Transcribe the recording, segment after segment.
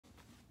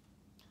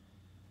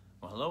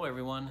Hello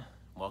everyone.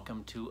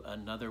 Welcome to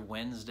another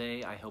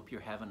Wednesday. I hope you're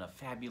having a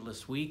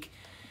fabulous week.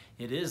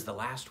 It is the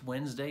last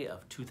Wednesday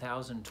of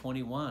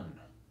 2021.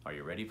 Are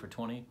you ready for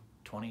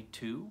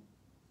 2022?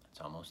 It's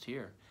almost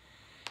here.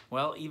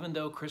 Well, even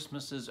though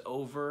Christmas is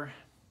over,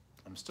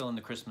 I'm still in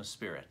the Christmas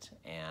spirit,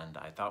 and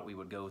I thought we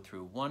would go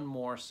through one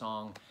more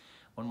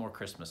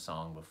Christmas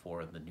song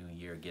before the new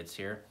year gets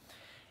here.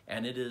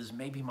 And it is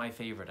maybe my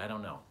favorite, I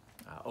don't know.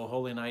 Oh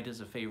Holy Night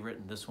is a favorite,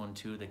 and this one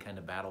too. They kind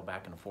of battle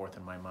back and forth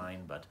in my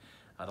mind, but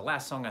the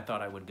last song I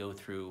thought I would go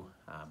through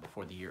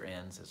before the year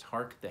ends is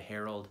Hark, the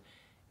Herald,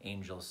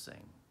 Angels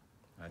Sing.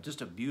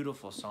 Just a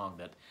beautiful song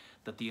that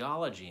the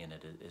theology in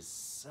it is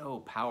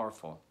so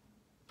powerful.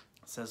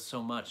 It says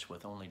so much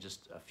with only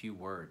just a few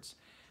words.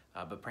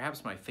 But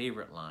perhaps my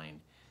favorite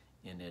line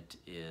in it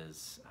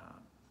is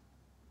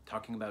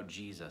talking about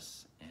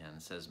Jesus,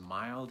 and says,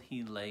 "Mild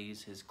he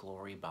lays his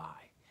glory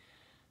by,"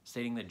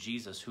 stating that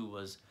Jesus, who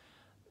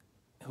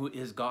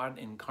is God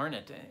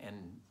incarnate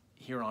and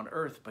here on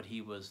earth, but he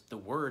was the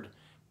Word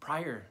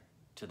prior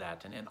to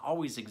that and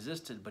always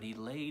existed, but he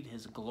laid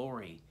his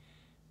glory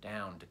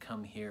down to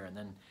come here. And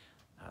then,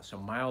 so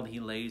mild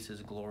he lays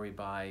his glory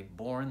by,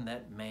 born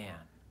that man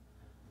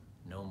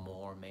no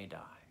more may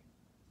die.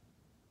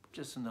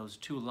 Just in those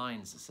two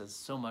lines, it says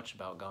so much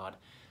about God,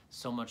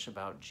 so much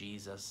about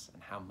Jesus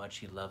and how much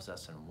he loves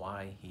us and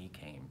why he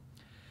came.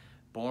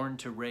 Born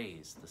to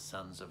raise the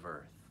sons of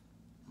earth,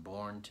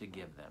 born to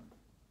give them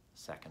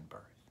second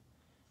birth.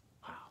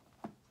 Wow.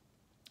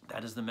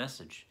 That is the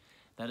message.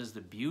 That is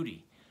the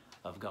beauty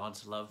of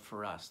God's love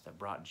for us that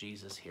brought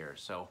Jesus here.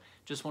 So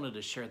just wanted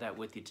to share that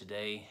with you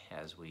today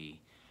as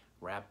we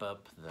wrap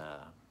up the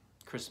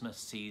Christmas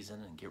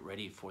season and get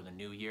ready for the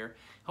new year.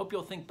 Hope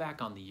you'll think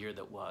back on the year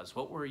that was.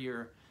 What were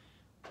your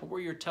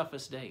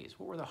toughest days?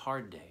 What were the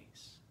hard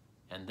days?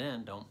 And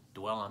then don't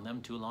dwell on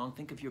them too long.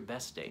 Think of your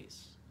best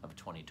days of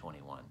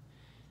 2021.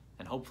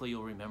 And hopefully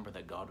you'll remember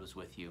that God was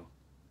with you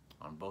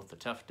on both the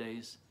tough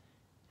days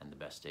and the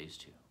best days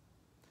too.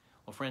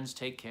 Well, friends,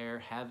 take care.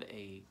 Have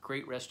a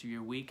great rest of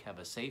your week. Have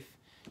a safe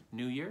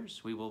New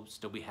Year's. We will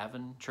still be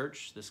having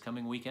church this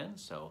coming weekend.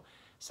 So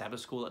Sabbath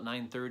school at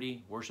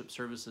 9:30, worship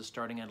services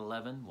starting at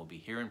 11. We'll be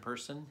here in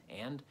person,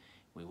 and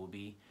we will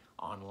be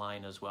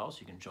online as well, so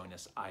you can join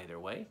us either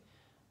way.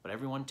 But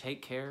everyone,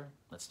 take care.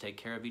 Let's take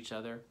care of each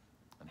other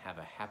and have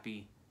a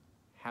happy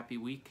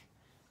week.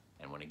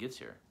 And when it gets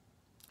here,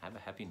 have a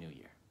happy new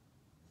year.